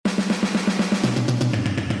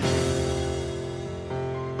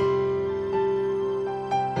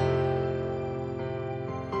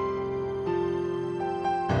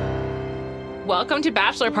welcome to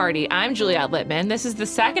Bachelor Party. I'm Juliette Littman. This is the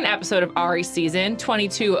second episode of Ari season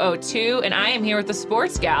 2202, and I am here with the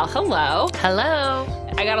Sports Gal. Hello. Hello.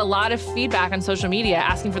 I got a lot of feedback on social media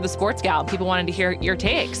asking for the Sports Gal. People wanted to hear your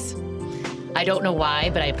takes. I don't know why,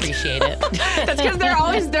 but I appreciate it. That's because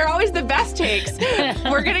they're always the best takes.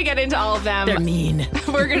 We're going to get into all of them. They're mean.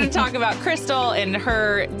 We're going to talk about Crystal and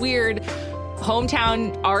her weird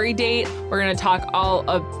hometown Ari date. We're going to talk all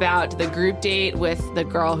about the group date with the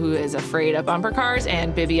girl who is afraid of bumper cars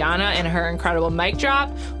and Bibiana and her incredible mic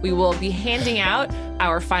drop. We will be handing out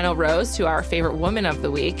our final rose to our favorite woman of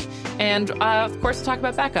the week. And of course, we'll talk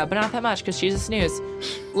about Becca, but not that much because she's a snooze.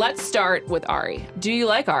 Let's start with Ari. Do you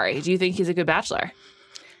like Ari? Do you think he's a good bachelor?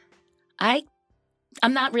 I'm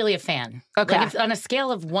not really a fan. Okay. Like on a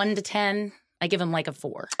scale of 1 to 10, I give him like a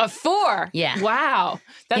 4. A 4? Yeah. Wow.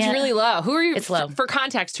 That's really low. Who are you? It's low. For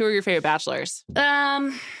context, who are your favorite bachelors?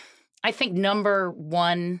 I think number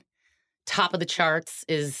 1, top of the charts,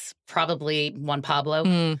 is probably Juan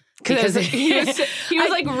Pablo. Because he was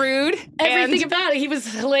like rude. Everything about it. He was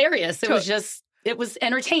hilarious. It was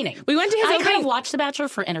entertaining. We went to his I kind of watch The Bachelor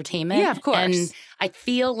for entertainment. Yeah, of course. And I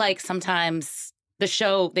feel like sometimes the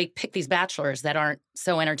show, they pick these bachelors that aren't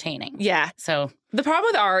so entertaining. Yeah. So the problem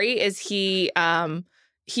with Ari is he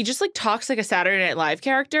just like talks like a Saturday Night Live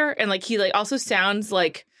character, and like he like also sounds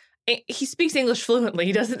like he speaks English fluently.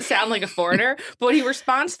 He doesn't sound like a foreigner, but when he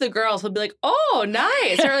responds to the girls, he'll be like, "Oh,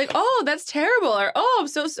 nice," or like, "Oh, that's terrible," or "Oh, I'm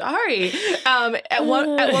so sorry." At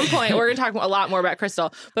one point, we're gonna talk a lot more about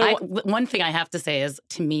Crystal. But one thing I have to say is,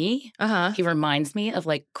 to me, he reminds me of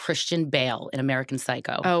like Christian Bale in American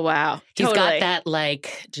Psycho. Oh wow, he's totally. got that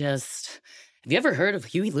like just. Have you ever heard of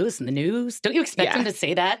Huey Lewis in the News? Don't you expect him to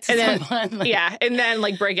say that to someone? And then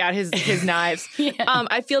like break out his knives. Yeah.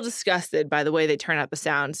 I feel disgusted by the way they turn out the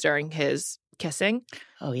sounds during his kissing.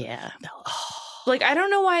 Oh, yeah. Like, I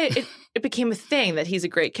don't know why it became a thing that he's a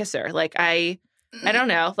great kisser. Like, I don't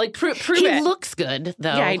know. Like, prove it. He looks good,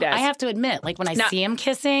 though. Yeah, he does. I have to admit, like, when I see him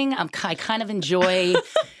kissing, I kind of enjoy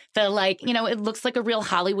the, like, it looks like a real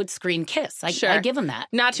Hollywood screen kiss. I give him that.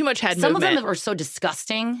 Not too much head Some movement. of them are so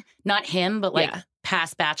disgusting. Not him, but, like,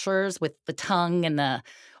 past bachelors with the tongue and the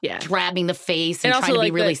grabbing the face and trying to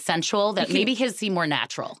be really sensual, that maybe his seem more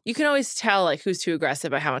natural. You can always tell, like, who's too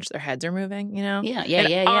aggressive by how much their heads are moving, you know?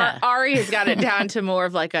 Yeah. Ari has got it down to more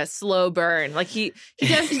of, like, a slow burn. Like, he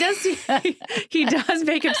does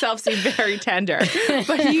make himself seem very tender.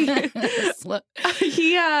 But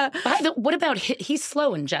what about, he's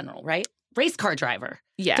slow in general, right? Race car driver.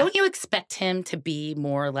 Yeah. Don't you expect him to be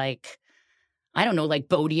more like, I don't know, like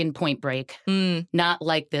Bodie in Point Break? Not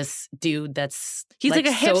like this dude that's he's like a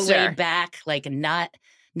hipster. So laid back, like not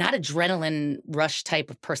adrenaline rush type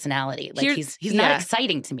of personality. Like he's not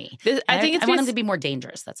exciting to me. I want him to be more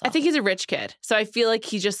dangerous. That's all. I think he's a rich kid, so I feel like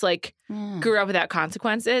he just like grew up without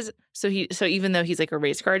consequences. So even though he's like a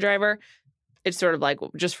race car driver, it's sort of like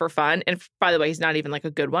just for fun. And by the way, he's not even like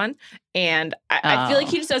a good one. And I feel like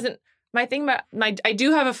he just doesn't. My thing about I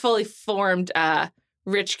do have a fully formed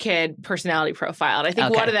rich kid personality profile. And I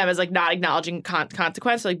think one of them is like not acknowledging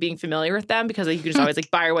consequence, like being familiar with them, because like, you can just always like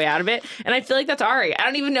buy your way out of it. And I feel like that's Ari. I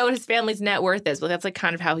don't even know what his family's net worth is, but that's like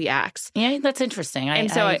kind of how he acts. Yeah, that's interesting. I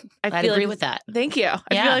agree with that. Thank you. I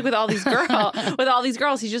feel like with all these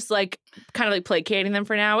girls, he's just like kind of like placating them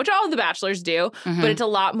for now, which all of the bachelors do. But it's a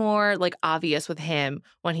lot more like obvious with him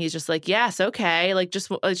when he's just like, yes, okay, like just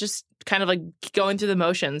kind of like going through the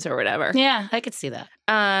motions or whatever. Yeah, I could see that.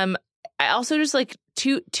 I also just like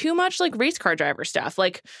too much like race car driver stuff.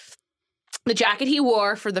 Like the jacket he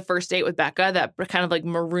wore for the first date with Becca, that kind of like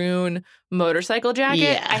maroon motorcycle jacket.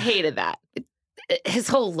 Yeah. I hated that. His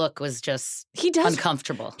whole look was just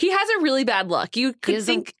uncomfortable. He has a really bad look. You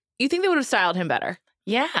think they would have styled him better.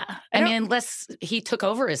 Yeah. I mean, unless he took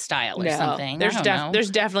over his style or something.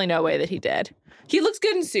 There's definitely no way that he did. He looks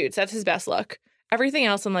good in suits. That's his best look. Everything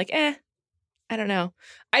else, I'm like, I don't know.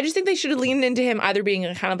 I just think they should have leaned into him either being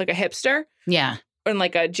kind of like a hipster. Yeah. And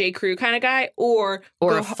like a J. Crew kind of guy, or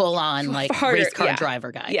a full-on like race car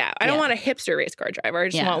driver guy. Yeah. I don't want a hipster race car driver. I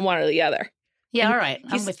just want one or the other. Yeah, all right.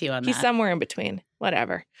 I'm with you on that. He's somewhere in between.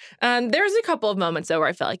 Whatever. There's a couple of moments, though, where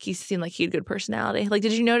I felt like he seemed like he had good personality. Like,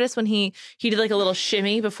 did you notice when he did like a little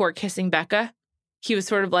shimmy before kissing Becca? He was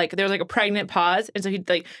sort of like, there was like a pregnant pause. And so he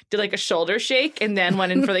like did like a shoulder shake and then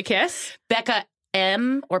went in for the kiss. Becca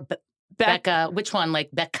M or Becca, which one?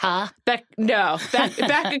 Like Becca? Becca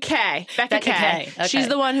K. Becca K. Okay. She's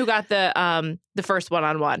the one who got the first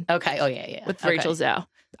one-on-one. Okay. Oh, yeah. With Rachel Zoe.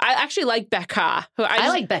 I actually like Becca. I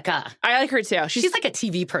like Becca. I like her too. She's like a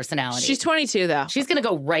TV personality. She's 22 though. She's going to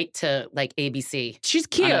go right to like ABC. She's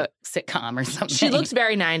cute. On a sitcom or something. She looks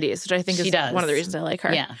very 90s, which I think is one of the reasons I like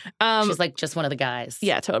her. Yeah. She's like just one of the guys.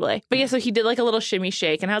 Yeah, totally. But so he did like a little shimmy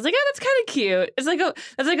shake and I was like, oh, that's kind of cute. It's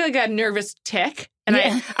like a nervous tick. And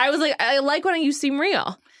I was like, I like when you seem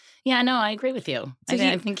real. Yeah, no, I agree with you. So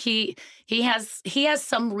I think he has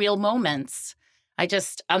some real moments.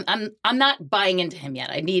 I'm not buying into him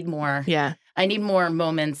yet. I need more. Yeah. I need more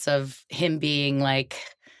moments of him being like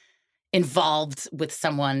involved with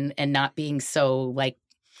someone and not being so like,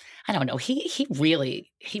 I don't know. He really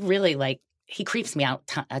like he creeps me out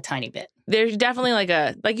a tiny bit. There's definitely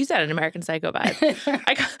like you said, an American Psycho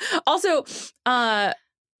vibe. Also,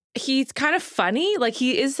 he's kind of funny. Like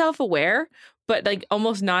he is self-aware, but like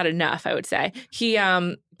almost not enough, I would say. He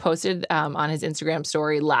posted on his Instagram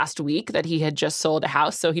story last week that he had just sold a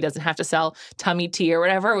house so he doesn't have to sell tummy tea or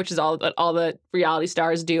whatever, which is all the reality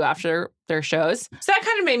stars do after their shows. So that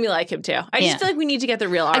kind of made me like him too. I just feel like we need to get the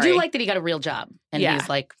real Ari. I do like that he got a real job and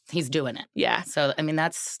he's doing it. Yeah. So I mean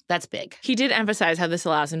that's big. He did emphasize how this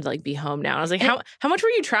allows him to like be home now. And I was like, how much were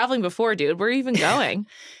you traveling before, dude? Where are you even going?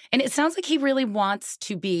 And it sounds like he really wants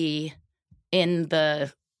to be in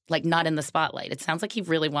the like not in the spotlight. It sounds like he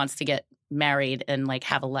really wants to get married and like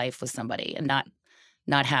have a life with somebody and not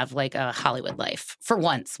have like a Hollywood life for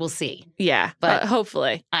once. We'll see. Yeah, but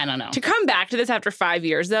hopefully. I don't know. To come back to this after 5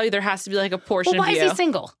 years, though, there has to be like a portion of you. Why is he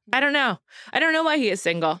single? I don't know. I don't know why he is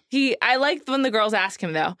single. I like when the girls ask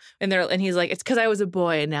him though, and he's like, "It's because I was a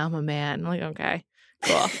boy and now I'm a man." I'm like, okay,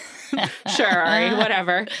 cool, sure, Ari,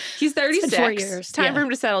 whatever. He's 36. It's been 4 years. Time for him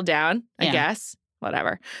to settle down, I guess.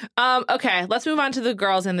 Whatever. Okay, let's move on to the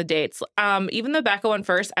girls and the dates. Even though Becca went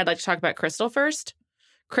first, I'd like to talk about Crystal first.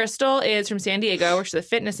 Crystal is from San Diego, where she's a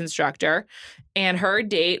fitness instructor, and her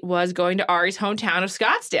date was going to Ari's hometown of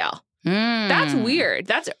Scottsdale. That's weird.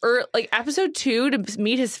 That's like episode 2 to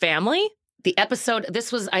meet his family. The episode,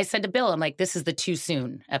 I said to Bill, I'm like, this is the too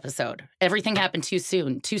soon episode. Everything happened too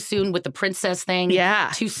soon. Too soon with the princess thing. Yeah.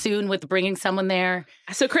 Too soon with bringing someone there.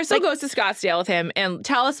 So Crystal goes to Scottsdale with him, and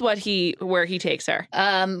tell us where he takes her.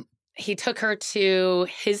 He took her to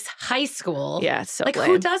his high school. Yeah, so like, lame.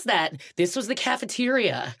 Who does that? This was the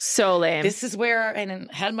cafeteria. So lame. This is where I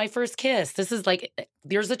had my first kiss. This is like,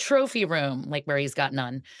 there's a trophy room, like where he's got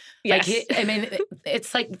none. Yes. Like,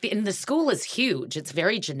 it's like, and the school is huge. It's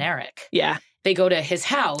very generic. Yeah. They go to his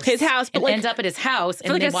house. But end up at his house.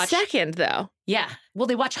 For like a second, though. Yeah. Well,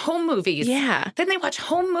 they watch home movies. Yeah. Then they watch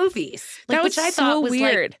home movies. Like, which I thought was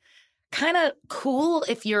weird. Like, kind of cool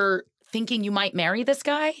if you're thinking you might marry this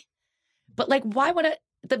guy. But like, why would at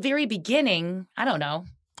the very beginning? I don't know.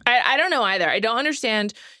 I don't know either. I don't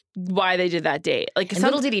understand why they did that date. Like,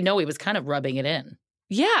 little did he know he was kind of rubbing it in.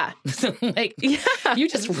 Yeah. Like, you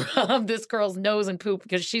just rub this girl's nose and poop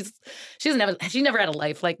because she never had a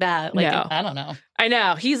life like that. Like, no. I don't know. I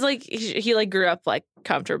know. He's like, he like grew up like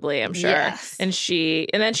comfortably, I'm sure. Yes. And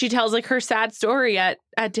then she tells like her sad story at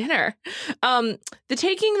dinner. The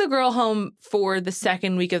taking the girl home for the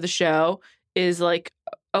second week of the show is like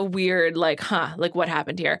a weird, like, like what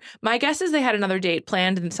happened here? My guess is they had another date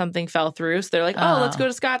planned and something fell through. So they're like, let's go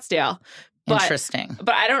to Scottsdale. Interesting.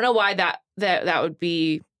 But I don't know why that would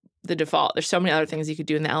be the default. There's so many other things you could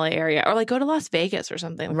do in the LA area, or like go to Las Vegas or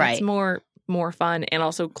something. Like, right. It's more fun and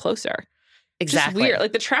also closer. Exactly. Just weird.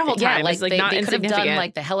 Like the travel time is like not insignificant. They could have done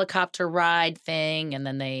like the helicopter ride thing, and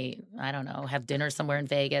then I don't know, have dinner somewhere in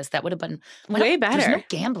Vegas. That would have been way better. There's no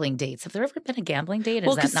gambling dates. Have there ever been a gambling date?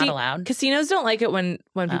 Is that not allowed? Casinos don't like it when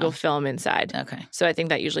people film inside. Okay. So I think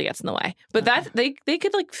that usually gets in the way. But that they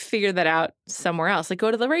could like figure that out somewhere else. Like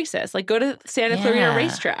go to the races. Like go to Santa Clarita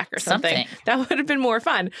Racetrack or something. That would have been more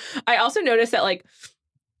fun. I also noticed that like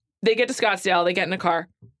they get to Scottsdale, they get in a car.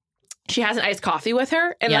 She has an iced coffee with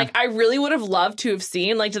her. And, like, I really would have loved to have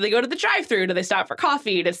seen, like, do they go to the drive-thru? Do they stop for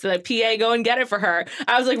coffee? Does the PA go and get it for her?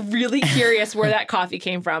 I was, like, really curious where that coffee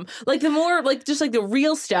came from. Like, the more, like, just, like, the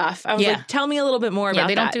real stuff. I was like, tell me a little bit more about that. Yeah,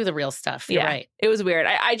 they don't do the real stuff. You're right. It was weird.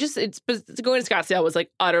 Going to Scottsdale was, like,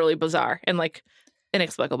 utterly bizarre and, like,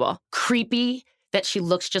 inexplicable. Creepy that she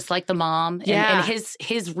looks just like the mom. Yeah. And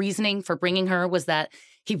his reasoning for bringing her was that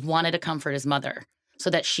he wanted to comfort his mother so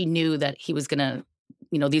that she knew that he was going to,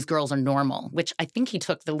 these girls are normal, which I think he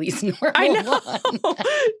took the least normal I know. one.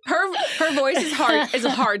 Her voice is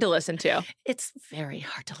hard to listen to. It's very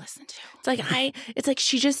hard to listen to. It's like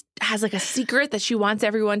she just has like a secret that she wants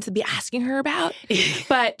everyone to be asking her about,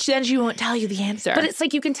 but then she won't tell you the answer. But it's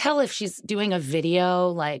like you can tell if she's doing a video,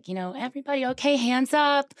 like, everybody okay, hands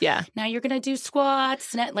up. Yeah. Now you're going to do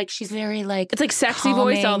squats. Like she's very like it's like sexy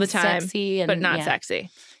calming, voice all the time, sexy, but not sexy.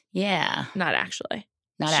 Yeah. Not actually.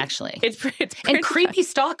 Not actually. It's pretty and creepy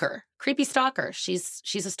stalker. Creepy stalker. She's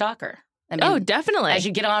a stalker. I mean, oh, definitely. As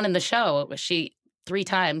you get on in the show, she 3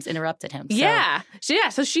 times interrupted him. So. Yeah.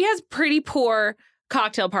 So she has pretty poor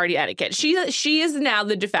cocktail party etiquette. She is now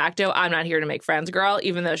the de facto I'm not here to make friends girl,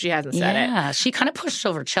 even though she hasn't said it. Yeah, she kind of pushed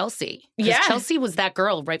over Chelsea. Yeah. Chelsea was that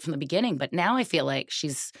girl right from the beginning, but now I feel like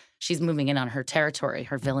she's moving in on her territory,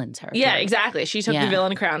 her villain territory. Yeah, exactly. She took the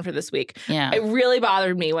villain crown for this week. Yeah. It really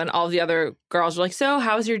bothered me when all the other girls were like, so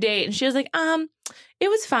how was your date? And she was like, it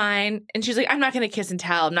was fine. And she's like, I'm not going to kiss and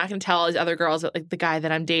tell. I'm not going to tell all these other girls about like the guy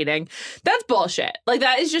that I'm dating. That's bullshit. Like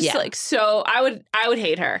that is just like, so I would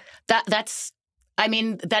hate her.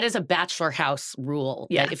 That is a bachelor house rule.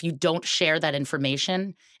 Yeah. That if you don't share that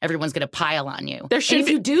information, everyone's going to pile on you. If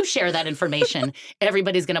you do share that information,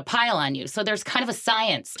 everybody's going to pile on you. So there's kind of a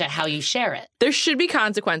science to how you share it. There should be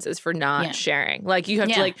consequences for not sharing. Like you have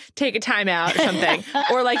to like take a time out or something.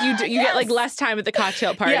 Or like you get like less time at the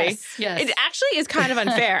cocktail party. Yes. It actually is kind of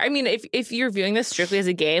unfair. I mean, if you're viewing this strictly as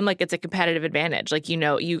a game, like it's a competitive advantage. Like,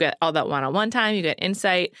 you get all that one-on-one time, you get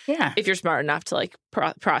insight. Yeah. If you're smart enough to like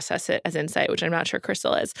process it as insight, which I'm not sure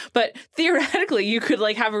Crystal is. But theoretically, you could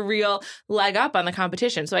like have a real leg up on the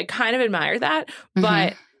competition. So I kind of admire that.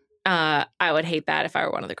 But I would hate that if I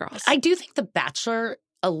were one of the girls. I do think The Bachelor,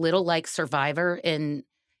 a little like Survivor, in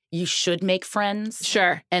you should make friends.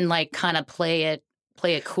 Sure. And like kind of play it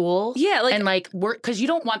cool. Yeah. Like, and like work, because you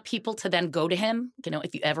don't want people to then go to him.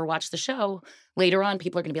 If you ever watch the show, later on,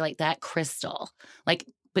 people are going to be like, that Crystal. Like,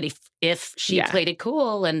 but if she played it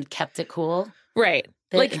cool and kept it cool. Right.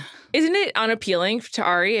 Like, isn't it unappealing to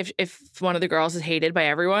Ari if one of the girls is hated by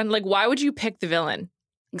everyone? Like, why would you pick the villain?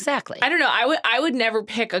 Exactly. I don't know. I would never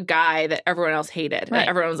pick a guy that everyone else hated. Right.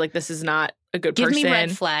 Everyone was like, this is not a good person. Give me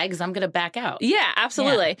red flags. I'm going to back out. Yeah,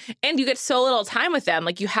 absolutely. Yeah. And you get so little time with them.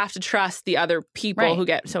 Like, you have to trust the other people who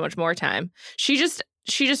get so much more time. She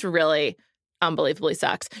just really unbelievably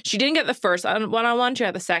sucks. She didn't get the first one-on-one. She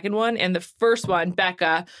got the second one. And the first one,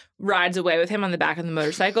 Becca rides away with him on the back of the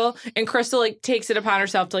motorcycle. And Crystal like takes it upon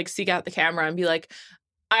herself to like seek out the camera and be like,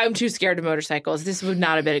 I'm too scared of motorcycles. This would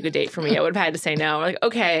not have been a good date for me. I would have had to say no. I'm like,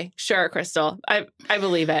 okay, sure, Crystal. I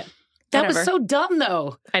believe it. That was so dumb,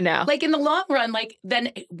 though. I know. Like, in the long run, like,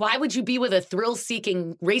 then why would you be with a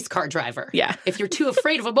thrill-seeking race car driver? Yeah. If you're too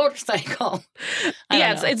afraid of a motorcycle.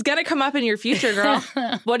 It's going to come up in your future, girl.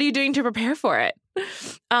 What are you doing to prepare for it?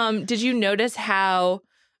 Did you notice how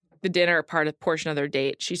the dinner portion of their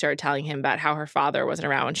date, she started telling him about how her father wasn't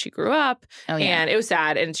around when she grew up. Oh, yeah. And it was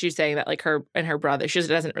sad. And she's saying that like her and her brother, she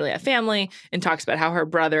doesn't really have family, and talks about how her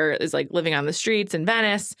brother is like living on the streets in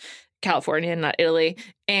Venice, California, not Italy.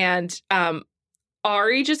 And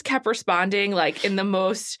Ari just kept responding like in the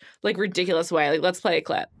most like ridiculous way. Like, let's play a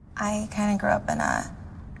clip. I kind of grew up in a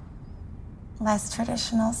less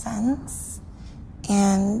traditional sense.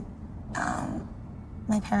 And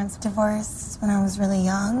my parents divorced when I was really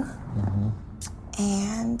young. Mm-hmm.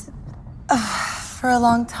 And for a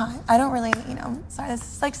long time, I don't really, sorry,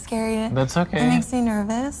 this is like scary. That's okay. It makes me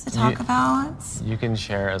nervous to talk about. You can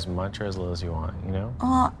share as much or as little as you want,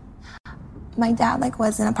 Well, my dad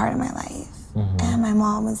wasn't a part of my life. Mm-hmm. And my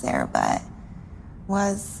mom was there, but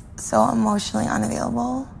was so emotionally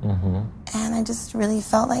unavailable. Mm-hmm. And I just really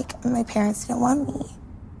felt like my parents didn't want me.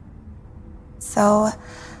 So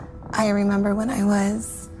I remember when I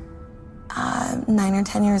was 9 or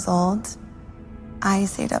 10 years old, I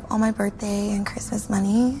saved up all my birthday and Christmas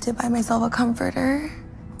money to buy myself a comforter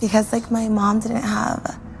because my mom didn't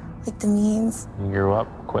have the means. You grew up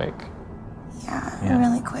quick. Yeah,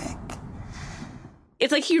 really quick.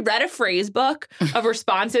 It's like he read a phrase book of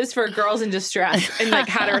responses for girls in distress and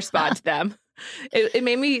how to respond to them. It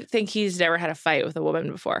made me think he's never had a fight with a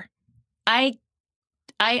woman before. I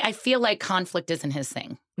feel like conflict isn't his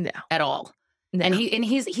thing. No. At all. No. And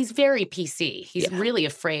he's very PC. He's really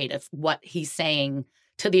afraid of what he's saying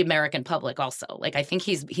to the American public also. I think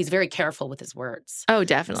he's very careful with his words. Oh,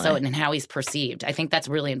 definitely. So, and how he's perceived. I think that's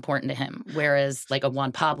really important to him. Whereas a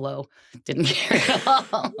Juan Pablo didn't care at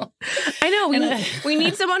all. I know. We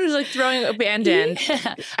need someone who's throwing abandon.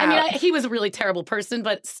 Yeah. I mean, he was a really terrible person,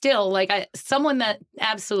 but still, someone that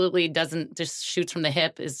absolutely doesn't just shoots from the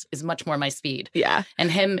hip is much more my speed. Yeah. And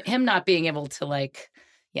him not being able to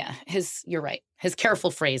you're right. His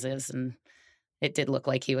careful phrases, and it did look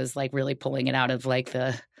like he was really pulling it out of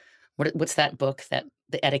what's that book,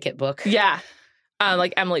 the etiquette book? Yeah.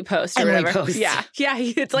 Emily Post or Emily whatever. Post. Yeah. Yeah.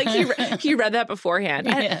 It's he read that beforehand.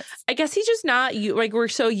 Yes. I guess he's just not we're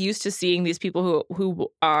so used to seeing these people who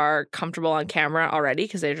are comfortable on camera already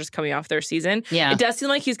because they're just coming off their season. Yeah. It does seem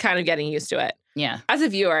like he's kind of getting used to it. Yeah. As a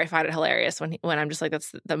viewer, I find it hilarious when I'm just like,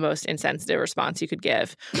 that's the most insensitive response you could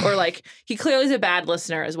give. Or like, he clearly is a bad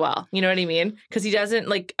listener as well. You know what I mean? Because he doesn't,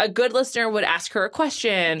 like, a good listener would ask her a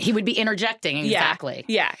question. He would be interjecting. Exactly.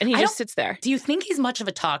 Yeah. And he just sits there. Do you think he's much of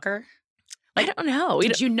a talker? Like, I don't know.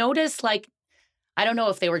 Did you notice, like, I don't know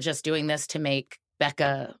if they were just doing this to make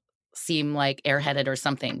Becca seem like airheaded or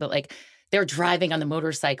something, but like, they're driving on the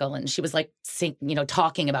motorcycle and she was like,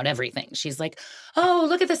 talking about everything. She's like, oh,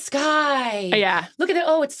 look at the sky. Yeah. Look at it.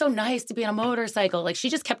 Oh, it's so nice to be on a motorcycle. Like, she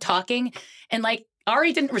just kept talking and like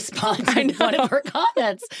Ari didn't respond to one of her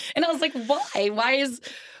comments. And I was like, why?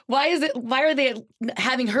 Why are they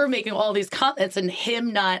having her making all these comments and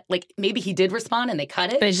him not, like, maybe he did respond and they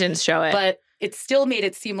cut it. They didn't show it. But it still made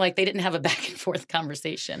it seem like they didn't have a back and forth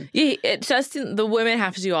conversation. Yeah, it just, the women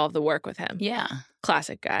have to do all of the work with him. Yeah.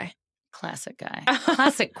 Classic guy. Classic guy.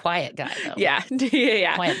 Classic quiet guy, though. Yeah.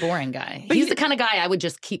 Quiet, boring guy. But he's the kind of guy I would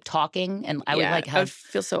just keep talking and I would like have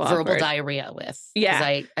feel so verbal awkward. diarrhea with.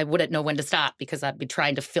 Yeah. Because I wouldn't know when to stop because I'd be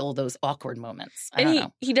trying to fill those awkward moments. I don't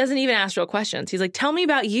know. He doesn't even ask real questions. He's like, tell me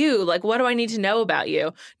about you. Like, what do I need to know about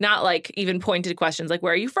you? Not like even pointed questions like,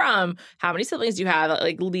 where are you from? How many siblings do you have? That,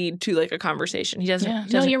 like, lead to like a conversation. He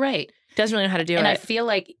doesn't. No, you're right. Doesn't really know how to do it. And I feel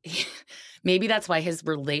like maybe that's why his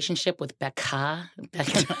relationship with Becca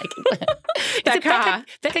Becca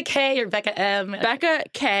K or Becca M? Becca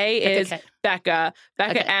K is Becca.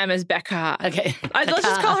 Becca M is Becca. Okay. Let's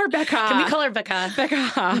just call her Becca. Can we call her Becca?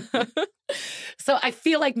 Becca. So I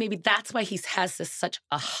feel like maybe that's why he has such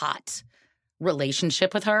a hot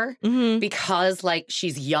relationship with her because like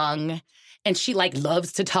she's young and she like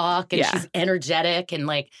loves to talk and she's energetic and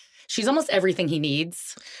like she's almost everything he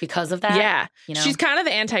needs because of that. Yeah. You know? She's kind of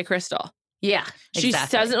the anti-Crystal. Yeah, exactly. She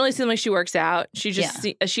doesn't really seem like she works out. She just,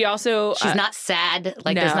 she also... She's not sad.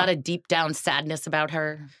 Like, there's not a deep down sadness about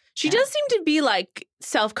her. She does seem to be, like,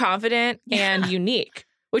 self-confident and unique,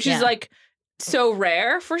 which is, like, so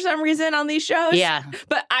rare for some reason on these shows. Yeah.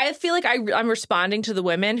 But I feel like I'm responding to the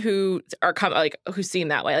women who are, who seem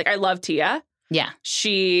that way. Like, I love Tia. Yeah.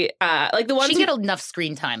 She, like the ones she get enough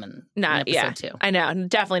screen time in episode 2. I know.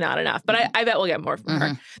 Definitely not enough. But I bet we'll get more from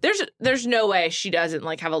her. There's no way she doesn't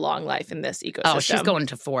like have a long life in this ecosystem. Oh, she's going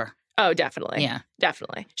to 4. Oh, definitely. Yeah.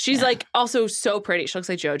 Definitely. She's like also so pretty. She looks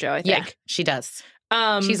like JoJo, I think. Yeah, she does.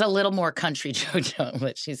 She's a little more country JoJo,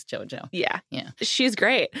 but she's JoJo. Yeah. Yeah. She's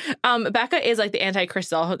great. Becca is like the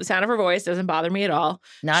anti-Crystal. The sound of her voice doesn't bother me at all.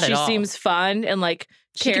 Not at all. She seems fun and like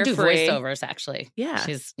she carefree. She can do voiceovers, actually. Yeah.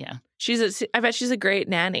 She's I bet she's a great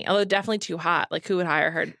nanny, although definitely too hot. Like, who would hire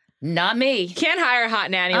her? Not me. Can't hire a hot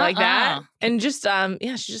nanny like that. And just,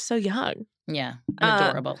 she's just so young. Yeah.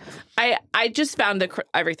 Adorable. I just found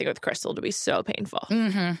everything with Crystal to be so painful.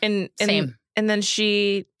 Mm-hmm. Same. And then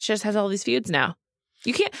she just has all these feuds now.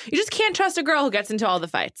 You just can't trust a girl who gets into all the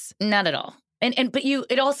fights. Not at all. But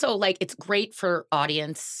it also, like, it's great for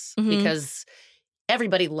audience because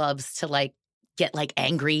everybody loves to, like, get, like,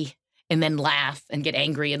 angry and then laugh and get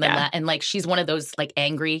angry and then laugh. And, like, she's one of those, like,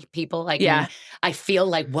 angry people. Like, I feel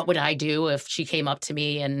like, what would I do if she came up to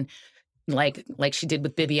me and, like she did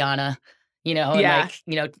with Bibiana, you know? And, like,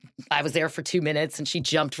 you know, I was there for 2 minutes and she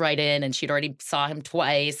jumped right in and she'd already saw him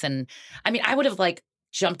twice. And, I mean, I would have, like,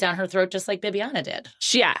 jumped down her throat just like Bibiana did.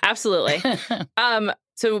 Yeah, absolutely.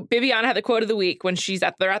 So Bibiana had the quote of the week when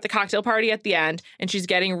they're at the cocktail party at the end and she's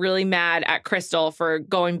getting really mad at Crystal for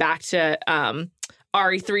going back to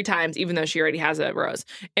Ari 3 times, even though she already has a rose.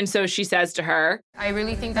 And so she says to her, I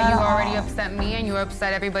really think that you already upset me and you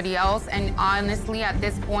upset everybody else. And honestly, at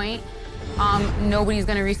this point, nobody's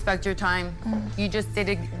gonna respect your time. You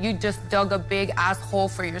just dug a big ass hole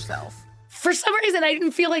for yourself. For some reason, I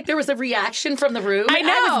didn't feel like there was a reaction from the room. I know.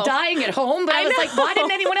 I was dying at home, but I was like, why didn't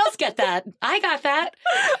anyone else get that? I got that.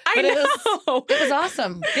 I know. It was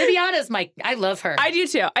awesome. Bibiana's I love her. I do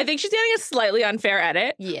too. I think she's getting a slightly unfair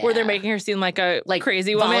edit where they're making her seem like a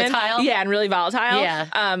crazy woman. Volatile? Yeah, and really volatile.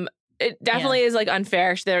 Yeah. It definitely is like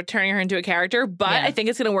unfair. They're turning her into a character, but I think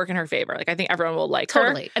it's going to work in her favor. Like, I think everyone will like her.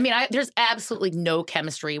 Totally. I mean, there's absolutely no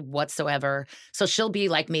chemistry whatsoever. So she'll be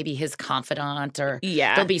like maybe his confidant or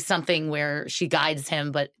there'll be something where she guides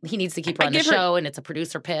him, but he needs to keep her on the show and it's a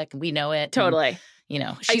producer pick. We know it. Totally. And, you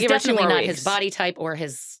know, she's definitely not his body type or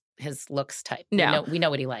his looks type. No. We know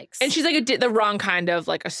what he likes. And she's like the wrong kind of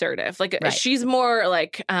like assertive. Like she's more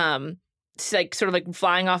like sort of like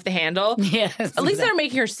flying off the handle. Yes, At least they're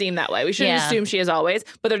making her seem that way. We shouldn't assume she is always,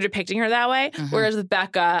 but they're depicting her that way. Whereas with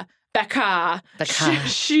Becca,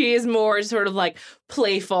 she is more sort of like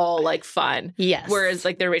playful, like fun. Yes. Whereas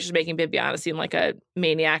like they're just making Bibiana seem like a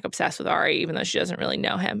maniac obsessed with Ari, even though she doesn't really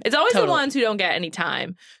know him. It's always the ones who don't get any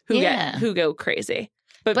time who go crazy.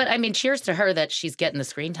 But I mean, cheers to her that she's getting the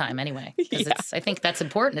screen time anyway. Because I think that's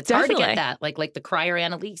important. It's Definitely. hard to get that. Like the crier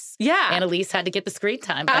Annalise. Yeah. Annalise had to get the screen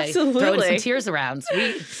time by throwing some tears around.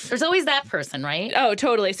 There's always that person, right? Oh,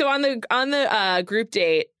 totally. So on the group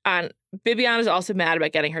date, Bibiana's also mad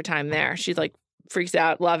about getting her time there. She's like freaks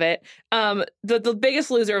out, love it. The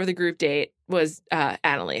biggest loser of the group date was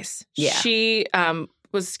Annalise. Yeah. She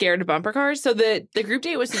was scared of bumper cars. So the group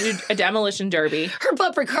date was to do a demolition derby. Her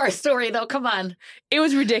bumper car story, though, come on. It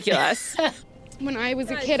was ridiculous. When I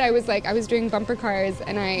was a kid, I was doing bumper cars,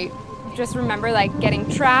 and I just remember like getting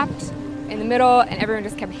trapped in the middle, and everyone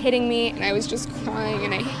just kept hitting me, and I was just crying,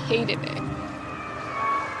 and I hated it.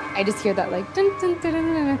 I just hear that like dun dun dun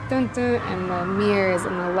dun dun dun, dun and the mirrors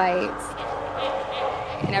and the lights,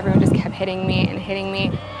 and everyone just kept hitting me and hitting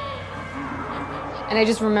me. And I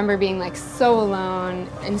just remember being like so alone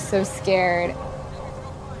and so scared.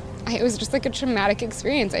 It was just like a traumatic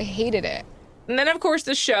experience. I hated it. And then, of course,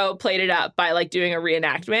 the show played it up by like doing a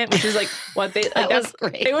reenactment, which is like what they. Like, was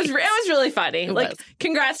great. It was really funny.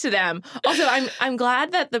 Congrats to them. Also, I'm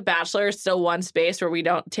glad that The Bachelor is still one space where we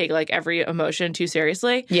don't take like every emotion too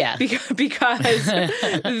seriously. Yeah, because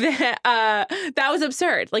that was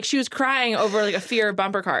absurd. Like she was crying over like a fear of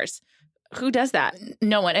bumper cars. Who does that?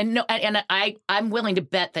 No one. And I'm willing to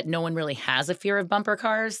bet that no one really has a fear of bumper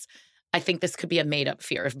cars. I think this could be a made-up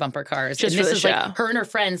fear of bumper cars. Just and for this the is show. like her and her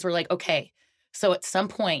friends were like, okay, so at some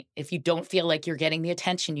point, if you don't feel like you're getting the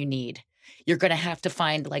attention you need, you're going to have to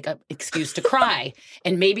find like an excuse to cry.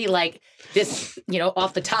 And maybe like this,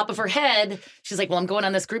 off the top of her head, she's like, well, I'm going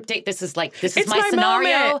on this group date. This is my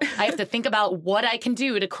scenario. Moment. I have to think about what I can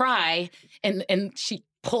do to cry. And she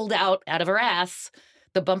pulled out of her ass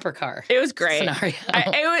the bumper car. It was great. Scenario.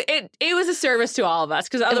 It was a service to all of us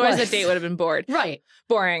because otherwise the date would have been boring. I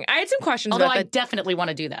had some questions Although about I definitely want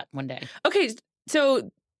to do that one day. Okay,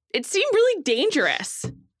 so it seemed really dangerous.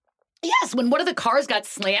 Yes, when one of the cars got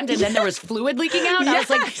slammed and then there was fluid leaking out, I was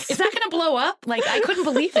like, is that going to blow up? Like, I couldn't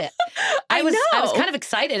believe it. I was kind of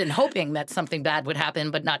excited and hoping that something bad would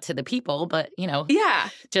happen, but not to the people, but,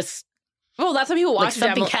 just... Well, that's what people watch. Like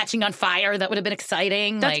something catching on fire, that would have been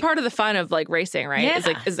exciting. That's part of the fun of like racing, right? Yeah.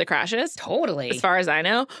 Is the crashes. Totally. As far as I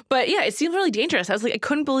know. But yeah, it seemed really dangerous. I was like, I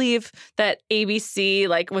couldn't believe that ABC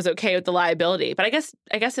like was okay with the liability. But I guess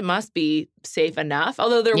it must be safe enough.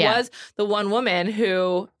 Although there was the one woman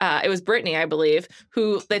who it was Brittany, I believe,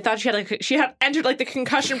 who they thought she had entered like the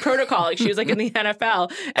concussion protocol, like she was like in the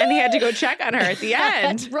NFL, and he had to go check on her at the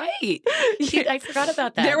end. That's right. I forgot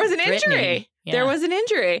about that. There was an injury. Brittany. Yeah. There was an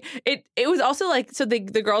injury. It was also like, so the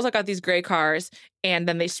girls got these gray cars and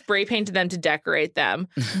then they spray painted them to decorate them.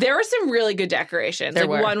 There were some really good decorations. There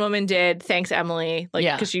were. One woman did, thanks Emily,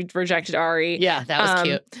 because she rejected Ari. Yeah, that was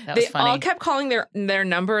cute. That was funny. They all kept calling their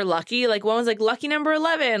number lucky. Like one was like lucky number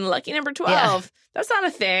 11, lucky number 12. Yeah. That's not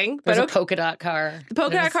a thing. But a polka dot car. The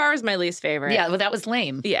polka dot car was my least favorite. Yeah, well, that was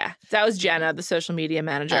lame. Yeah, that was Jenna, the social media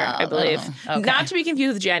manager, I believe. Okay. Not to be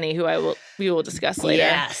confused with Jenny, who we will discuss later.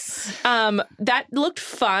 Yes. That looked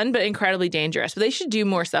fun, but incredibly dangerous. But they should do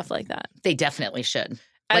more stuff like that. They definitely should.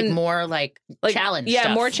 And more like challenge stuff.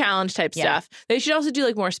 stuff. More challenge type stuff. They should also do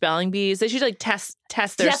like more spelling bees. They should like test their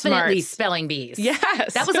smarts. Definitely spelling bees.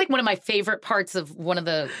 Yes. That was like one of my favorite parts of one of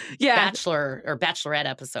the Bachelor or Bachelorette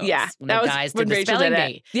episodes. Yeah. When the guys did the Rachel spelling did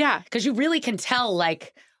bee. Yeah. Because you really can tell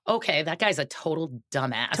like, okay, that guy's a total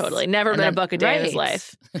dumbass. Totally. Never read a book a day in his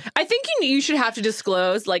life. I think you should have to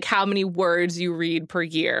disclose like how many words you read per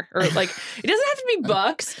year. Or like, it doesn't have to be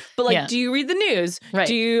books, but like, do you read the news? Right.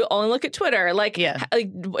 Do you only look at Twitter? Like,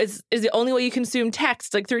 is the only way you consume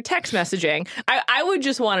text, like through text messaging? I would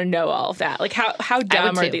just want to know all of that. Like, how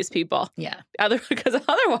dumb are these people? Yeah. Because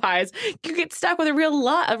otherwise, you get stuck with a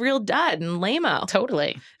real dud and lame-o.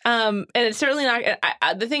 Totally. And it's certainly not,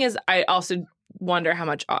 the thing is, I also wonder how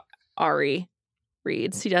much Ari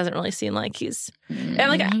reads. He doesn't really seem like he's... And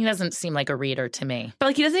like he doesn't seem like a reader to me. But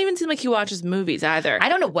like he doesn't even seem like he watches movies either. I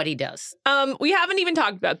don't know what he does. We haven't even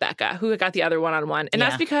talked about Becca, who got the other one-on-one. And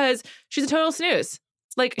that's because she's a total snooze.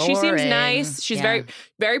 Like Boring. She seems nice. She's very,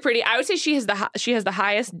 very pretty. I would say she has the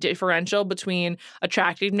highest differential between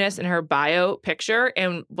attractiveness in her bio picture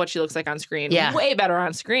and what she looks like on screen. Yeah. Way better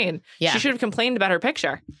on screen. Yeah. She should have complained about her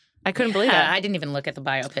picture. I couldn't believe it. I didn't even look at the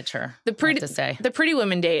bio picture. The Pretty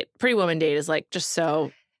Woman date is like just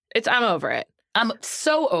so. I'm over it. I'm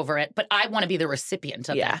so over it, but I want to be the recipient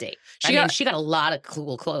of that date. She got a lot of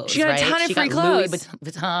cool clothes. She got a ton of free clothes. Louis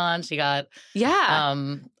Vuitton. She got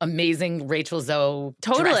amazing Rachel Zoe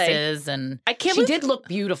dresses, and I can't. She did look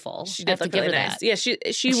beautiful. She did look really nice. That. Yeah,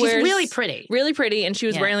 she's really pretty, and she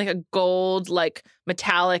was wearing like a gold like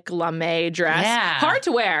metallic lame dress. Yeah, hard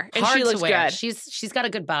to wear, and she looks good. She's got a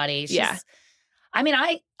good body. I mean,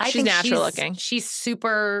 I She's think natural looking. She's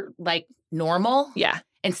super like normal. Yeah.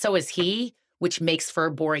 And so is he, which makes for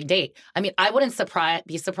a boring date. I mean, I wouldn't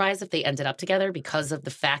be surprised if they ended up together because of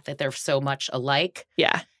the fact that they're so much alike.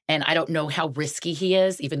 Yeah. And I don't know how risky he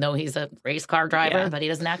is, even though he's a race car driver, but he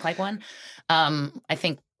doesn't act like one. I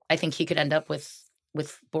think he could end up with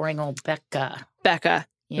boring old Becca. Becca.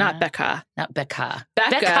 Yeah. Not Becca. Not Becca. Becca.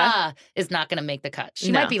 Becca is not going to make the cut.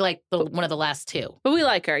 She might be like one of the last two. But we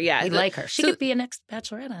like her, yeah. We like her. She could be a next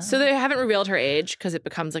Bachelorette. So they haven't revealed her age because it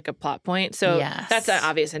becomes like a plot point. So Yes. that's an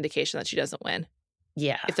obvious indication that she doesn't win.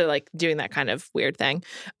 Yeah. If they're like doing that kind of weird thing.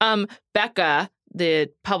 Becca, the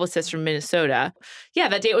publicist from Minnesota. Yeah,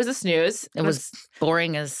 that date was a snooze. It was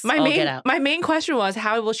boring as all get out. My main question was,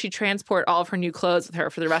 how will she transport all of her new clothes with her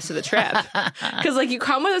for the rest of the trip? Because like you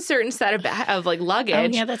come with a certain set of like luggage.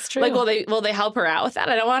 Oh, yeah, that's true. Like, will they help her out with that?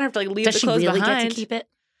 I don't want her to like leave Does the she clothes really behind. get to keep it?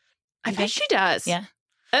 I bet she does. Yeah.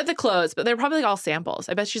 The clothes, but they're probably like all samples.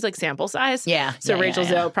 I bet she's like sample size. Yeah. So yeah, Rachel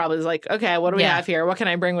Zoe probably is like, okay, what do we have here? What can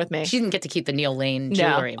I bring with me? She didn't get to keep the Neil Lane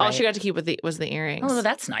jewelry. All right? she got to keep was the earrings. Oh,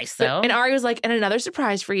 that's nice though. And Ari was like, and another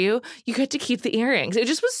surprise for you, you get to keep the earrings. It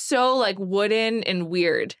just was so like wooden and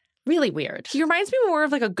weird. Really weird. He reminds me more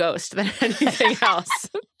of like a ghost than anything else.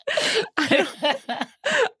 I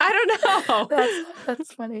don't know.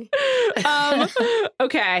 That's funny.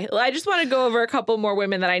 Okay. Well, I just want to go over a couple more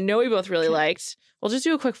women that I know we both really liked. We'll just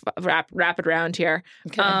do a quick rapid round here.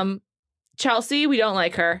 Okay. Chelsea, we don't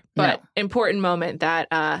like her, but No. important moment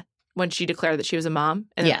that when she declared that she was a mom.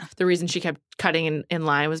 And Yeah. the reason she kept cutting in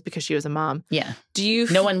line was because she was a mom. Yeah. Do you...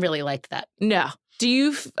 No one really liked that. No. Do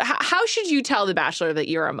you... How should you tell The Bachelor that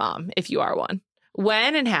you're a mom if you are one?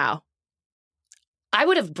 When and how? I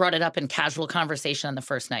would have brought it up in casual conversation on the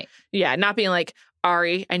first night. Yeah, not being like,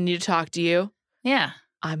 Ari, I need to talk to you. Yeah.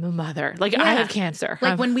 I'm a mother. Like, Yeah. I have cancer.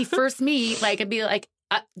 Like when we first meet, like I'd be like,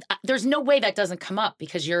 there's no way that doesn't come up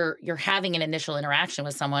because you're having an initial interaction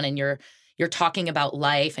with someone and you're talking about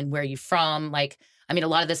life and where you're from. Like, I mean, a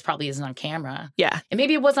lot of this probably isn't on camera. Yeah. And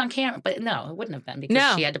maybe it was on camera, but no, it wouldn't have been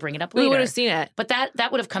because she had to bring it up later. We would have seen it. But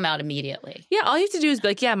that would have come out immediately. Yeah, all you have to do is be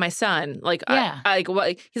like, yeah, my son. Like, Yeah. like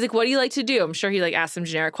what? He's like, what do you like to do? I'm sure he like asked some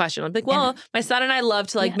generic question. I'm like, well, my son and I love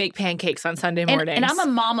to like make pancakes on Sunday mornings. And I'm a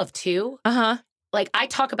mom of two. Uh-huh. Like I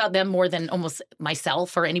talk about them more than almost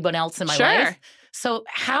myself or anyone else in my Sure. life. So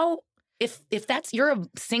how if that's you're a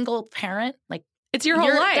single parent, like It's your whole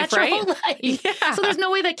life, that's right? your whole life. Yeah. So there's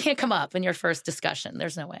no way that can't come up in your first discussion.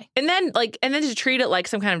 There's no way. And then to treat it like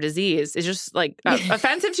some kind of disease is just like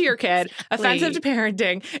offensive to your kid, offensive to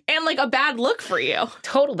parenting, and like a bad look for you.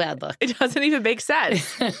 Total bad look. It doesn't even make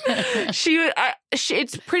sense.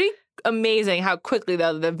 It's pretty amazing how quickly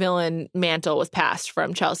though the villain mantle was passed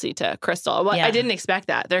from Chelsea to Crystal. Well, Yeah. I didn't expect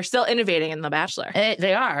that. They're still innovating in The Bachelor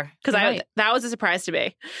They are. because that was a surprise to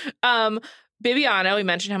me. Bibiana, we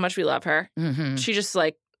mentioned how much we love her. Mm-hmm.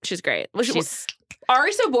 She's great.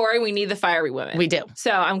 Ari's so boring. We need the fiery women. We do.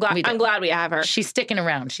 So I'm glad we have her. She's sticking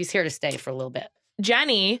around. She's here to stay for a little bit.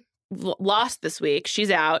 Jenny lost this week. She's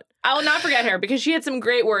out. I will not forget her because she had some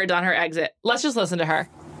great words on her exit. Let's just listen to her.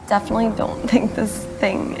 Definitely don't think this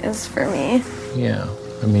thing is for me. Yeah,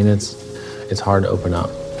 I mean, it's hard to open up,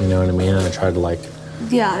 you know what I mean? And I try to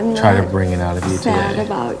I'm try to not bring it out of you sad today.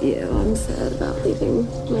 about you. I'm sad about leaving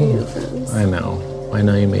my new friends. I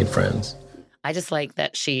know you made friends. I just like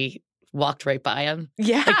that she walked right by him.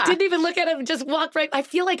 Yeah. Like, didn't even look at him, just walked right. I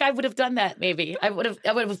feel like I would have done that maybe. I would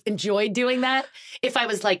have enjoyed doing that if I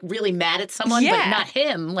was like really mad at someone, but not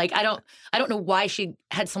him. Like I don't know why she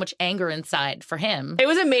had so much anger inside for him. It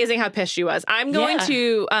was amazing how pissed she was. I'm going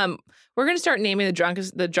to we're going to start naming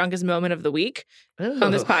the drunkest moment of the week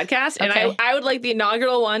on this podcast. And Okay. I would like the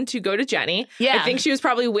inaugural one to go to Jenny. Yeah. I think she was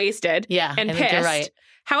probably wasted Yeah, and I pissed. think you're right.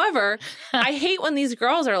 However, I hate when these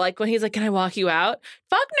girls are like, when he's like, can I walk you out?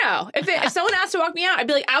 Fuck no. If someone asked to walk me out, I'd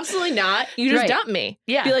be like, absolutely not. You just Right. dump me.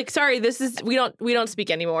 Yeah. Be like, sorry, we don't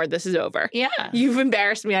speak anymore. This is over. Yeah. You've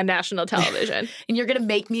embarrassed me on national television. And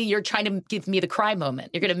you're trying to give me the cry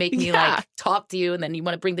moment. You're going to make me Yeah. like talk to you and then you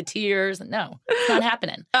want to bring the tears. No, it's not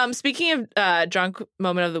happening. Speaking of drunk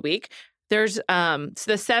moment of the week, there's so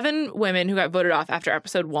the 7 women who got voted off after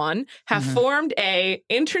episode 1 have formed a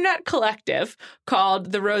internet collective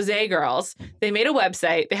called the Rose Girls. They made a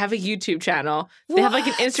website. They have a YouTube channel. They have like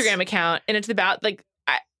an Instagram account, and it's about like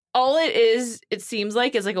all it is. It seems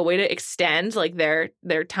like is like a way to extend like their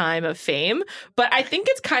time of fame. But I think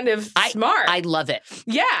it's kind of smart. I love it.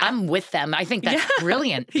 Yeah, I'm with them. I think that's Yeah.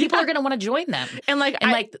 brilliant. People are going to want to join them. and like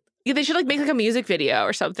they should like make like a music video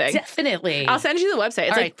or something. Definitely. I'll send you the website.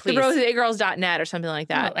 It's All like right, please. theRoseGirls.net or something like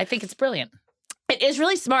that. I think it's brilliant. It is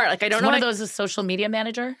really smart. Like I don't Is know. one of those a social media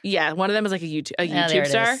manager? Yeah, one of them is like a YouTube there it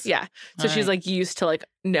star. is. Yeah, so All she's right. like used to like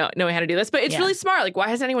knowing how to do this. But it's really smart. Like, why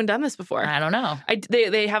has anyone done this before? I don't know.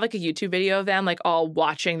 They have like a YouTube video of them like all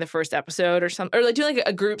watching the first episode or something, or like doing like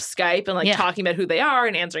a group Skype and like talking about who they are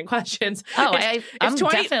and answering questions. Oh, it's I'm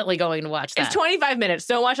definitely going to watch that. It's 25 minutes.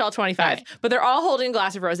 Don't watch all 25. Right. But they're all holding a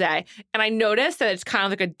glass of rosé, and I noticed that it's kind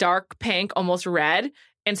of like a dark pink, almost red.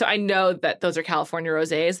 And so I know that those are California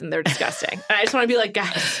rosés and they're disgusting. And I just want to be like,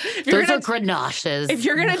 guys, if you're Those gonna, are Grenaches. if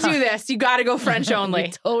you're going to do this, you got to go French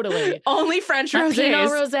only. Totally. Only French Not rosés.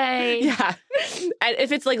 Pinot Rosé. Yeah. And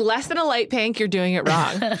if it's like less than a light pink, you're doing it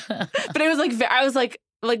wrong. But it was like, I was like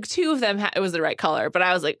two of them, it was the right color. But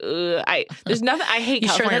I was like, ugh, there's nothing, I hate You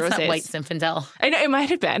sure California that's rosés. not White Zinfandel? I know, it might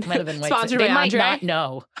have been. It might have been White Sponsored They by might Andre. not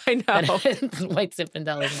know. I know. that White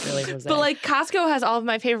Zinfandel isn't really rosé. But like Costco has all of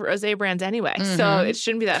my favorite rosé brands anyway, so it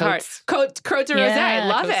shouldn't be that hard. Crote de Rosé, I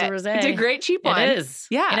love Cotes de it. Rosé. It's a great cheap one. It is.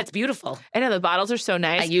 Yeah. And it's beautiful. I know the bottles are so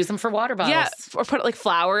nice. I use them for water bottles. Yeah, or put like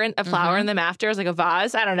flour in them after as like a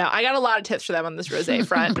vase. I don't know. I got a lot of tips for them on this rosé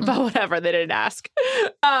front, but whatever. They didn't ask.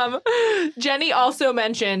 Jenny also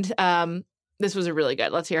mentioned this was a really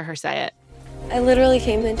good. Let's hear her say it. I literally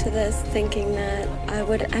came into this thinking that I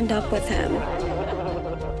would end up with him.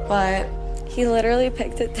 But he literally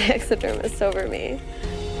picked a taxidermist over me.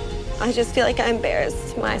 I just feel like I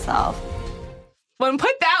embarrassed myself. When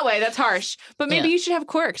put that way, that's harsh. But maybe you should have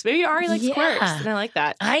quirks. Maybe Ari likes quirks, and I like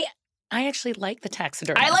that. I actually like the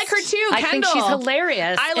taxidermist. I like her too, I think Kendall. she's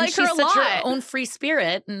hilarious. I like and her she's a such lot. her own free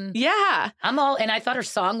spirit. And Yeah. and I thought her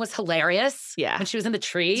song was hilarious. Yeah. When she was in the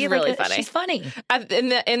tree. It's really funny. She's funny.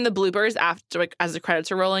 In the bloopers after, like, as the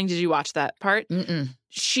credits are rolling, did you watch that part? Mm-mm.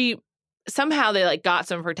 Somehow they like got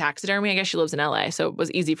some of her taxidermy. I guess she lives in LA, so it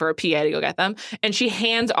was easy for a PA to go get them. And she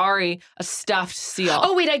hands Ari a stuffed seal.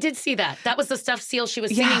 Oh wait, I did see that. That was the stuffed seal she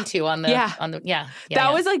was singing to on the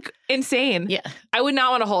that was like insane. Yeah. I would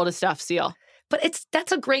not want to hold a stuffed seal. But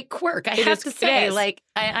that's a great quirk. I It have is- to it say, is. like,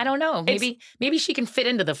 I don't know. Maybe she can fit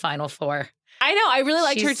into the final four. I know. I really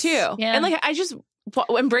liked her She's- too. yeah. And like I just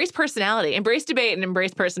embrace personality, embrace debate, and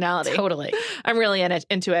embrace personality. Totally. I'm really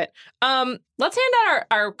into it. Let's hand out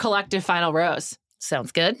our collective final rose.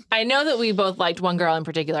 Sounds good. I know that we both liked one girl in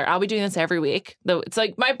particular. I'll be doing this every week. Though it's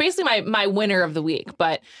like my winner of the week.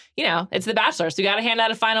 But you know, it's The Bachelor, so you got to hand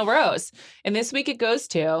out a final rose. And this week it goes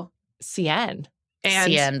to Sienne.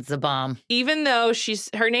 And Sienne's the bomb. even though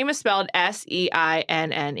her name is spelled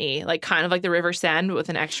Seinne, like kind of like the River Seine with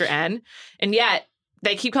an extra N, and yet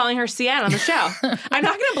they keep calling her Sienne on the show. I'm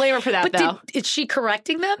not going to blame her for that, But though. is she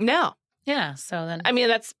correcting them? No. Yeah. So then, I mean,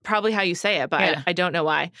 that's probably how you say it, but Yeah. I don't know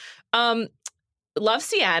why. Love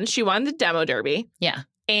Sienne. She won the demo derby, yeah,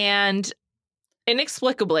 and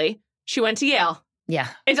inexplicably, she went to Yale. yeah.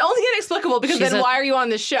 It's only inexplicable because She's then why are you on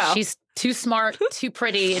this show? She's too smart, too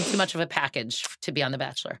pretty, and too much of a package to be on The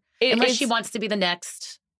Bachelor. It- Unless it's- she wants to be the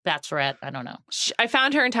next Bachelorette. I don't know. I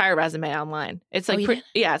found her entire resume online. It's like, you did?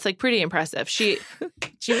 yeah, it's like pretty impressive.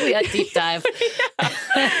 Juliet deep dive.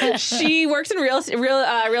 She works in real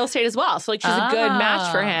estate as well. So like she's a good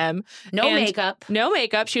match for him. No And makeup. No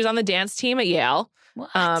makeup. She was on the dance team at Yale. What?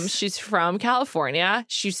 She's from California.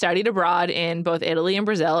 She studied abroad in both Italy and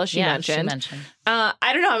Brazil, as she mentioned. I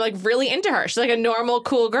don't know. I'm like really into her. She's like a normal,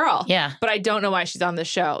 cool girl. Yeah. But I don't know why she's on this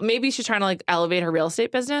show. Maybe she's trying to like elevate her real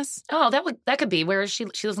estate business. Oh, that could be. Where is she?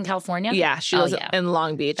 She lives in California? Yeah, she lives in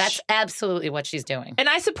Long Beach. That's absolutely what she's doing. And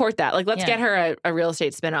I support that. Like, let's Yeah. get her a real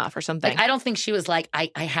estate spinoff or something. Like, I don't think she was like, I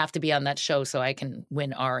have to be on that show so I can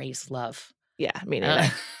win Ari's love. Yeah, me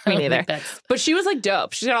neither. Me neither. But she was like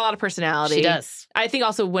dope. She's got a lot of personality. She does. I think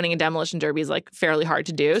also winning a demolition derby is like fairly hard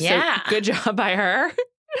to do. Yeah. So good job by her.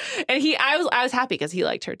 And I was happy because he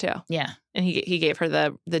liked her too. Yeah. And he gave her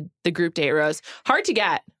the group date rose. Hard to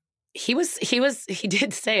get. He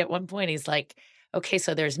did say at one point, he's like, okay,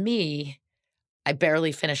 so there's me. I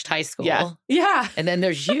barely finished high school. Yeah. Yeah. And then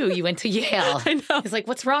there's you went to Yale. I know. He's like,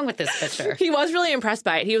 what's wrong with this picture? He was really impressed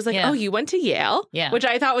by it. He was like, Yeah. oh, you went to Yale? Yeah. Which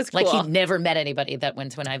I thought was cool. Like he'd never met anybody that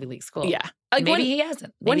went to an Ivy League school. Yeah. Like Maybe when he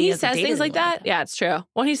hasn't. When Maybe he hasn't says dated things like anyone that, yeah, it's true.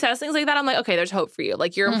 When he says things like that, I'm like, okay, there's hope for you.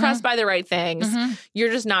 Like you're impressed by the right things. Mhm. You're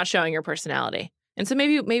just not showing your personality. And so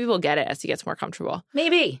maybe we'll get it as he gets more comfortable.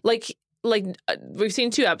 Maybe. Like we've seen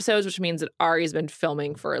 2 episodes, which means that Ari's been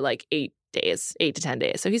filming for like 8 to 10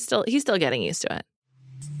 days. So he's still getting used to it.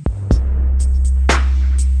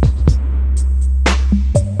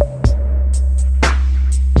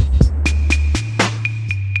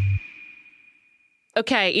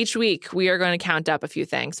 Okay, each week we are going to count up a few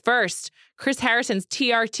things. First, Chris Harrison's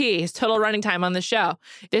TRT, his total running time on the show.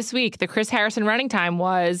 This week, the Chris Harrison running time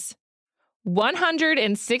was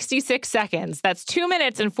 166 seconds. That's 2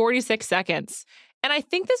 minutes and 46 seconds. And I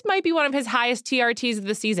think this might be one of his highest TRTs of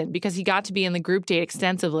the season because he got to be in the group date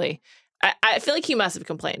extensively. I feel like he must have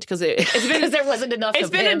complained because it's been Because there wasn't enough It's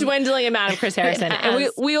of been him. a dwindling amount of Chris Harrison, and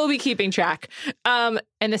has. we will be keeping track. And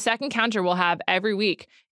the second counter we'll have every week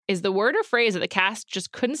is the word or phrase that the cast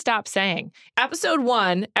just couldn't stop saying. Episode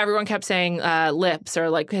 1, everyone kept saying lips,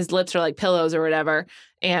 or like his lips are like pillows or whatever,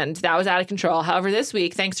 and that was out of control. However, this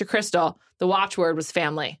week, thanks to Crystal, the watchword was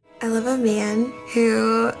family. I love a man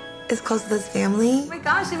who is close to his family. Oh my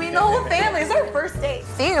gosh, I mean, the whole family. It's our first date.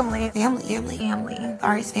 Family.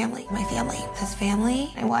 Ari's family. My family. His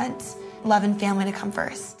family. I want love and family to come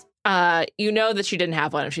first. You know that she didn't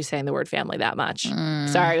have one if she's saying the word family that much.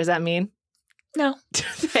 Sorry, was that mean? No.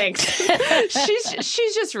 Thanks.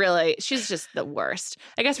 she's just the worst.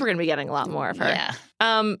 I guess we're going to be getting a lot more of her.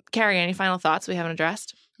 Yeah. Carrie, any final thoughts we haven't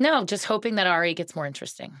addressed? No, just hoping that Ari gets more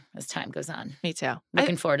interesting as time goes on. Me too.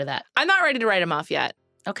 Looking forward to that. I'm not ready to write him off yet.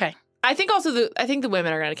 Okay. I think also the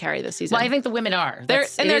women are going to carry this season. Well, I think the women are. They're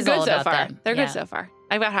good so far. Them. They're Yeah. good so far.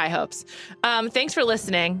 I've got high hopes. Thanks for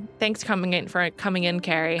listening. Thanks for coming in,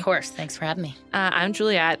 Carrie. Of course. Thanks for having me. I'm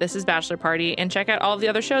Juliet. This is Bachelor Party, and check out all of the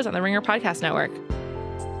other shows on the Ringer Podcast Network.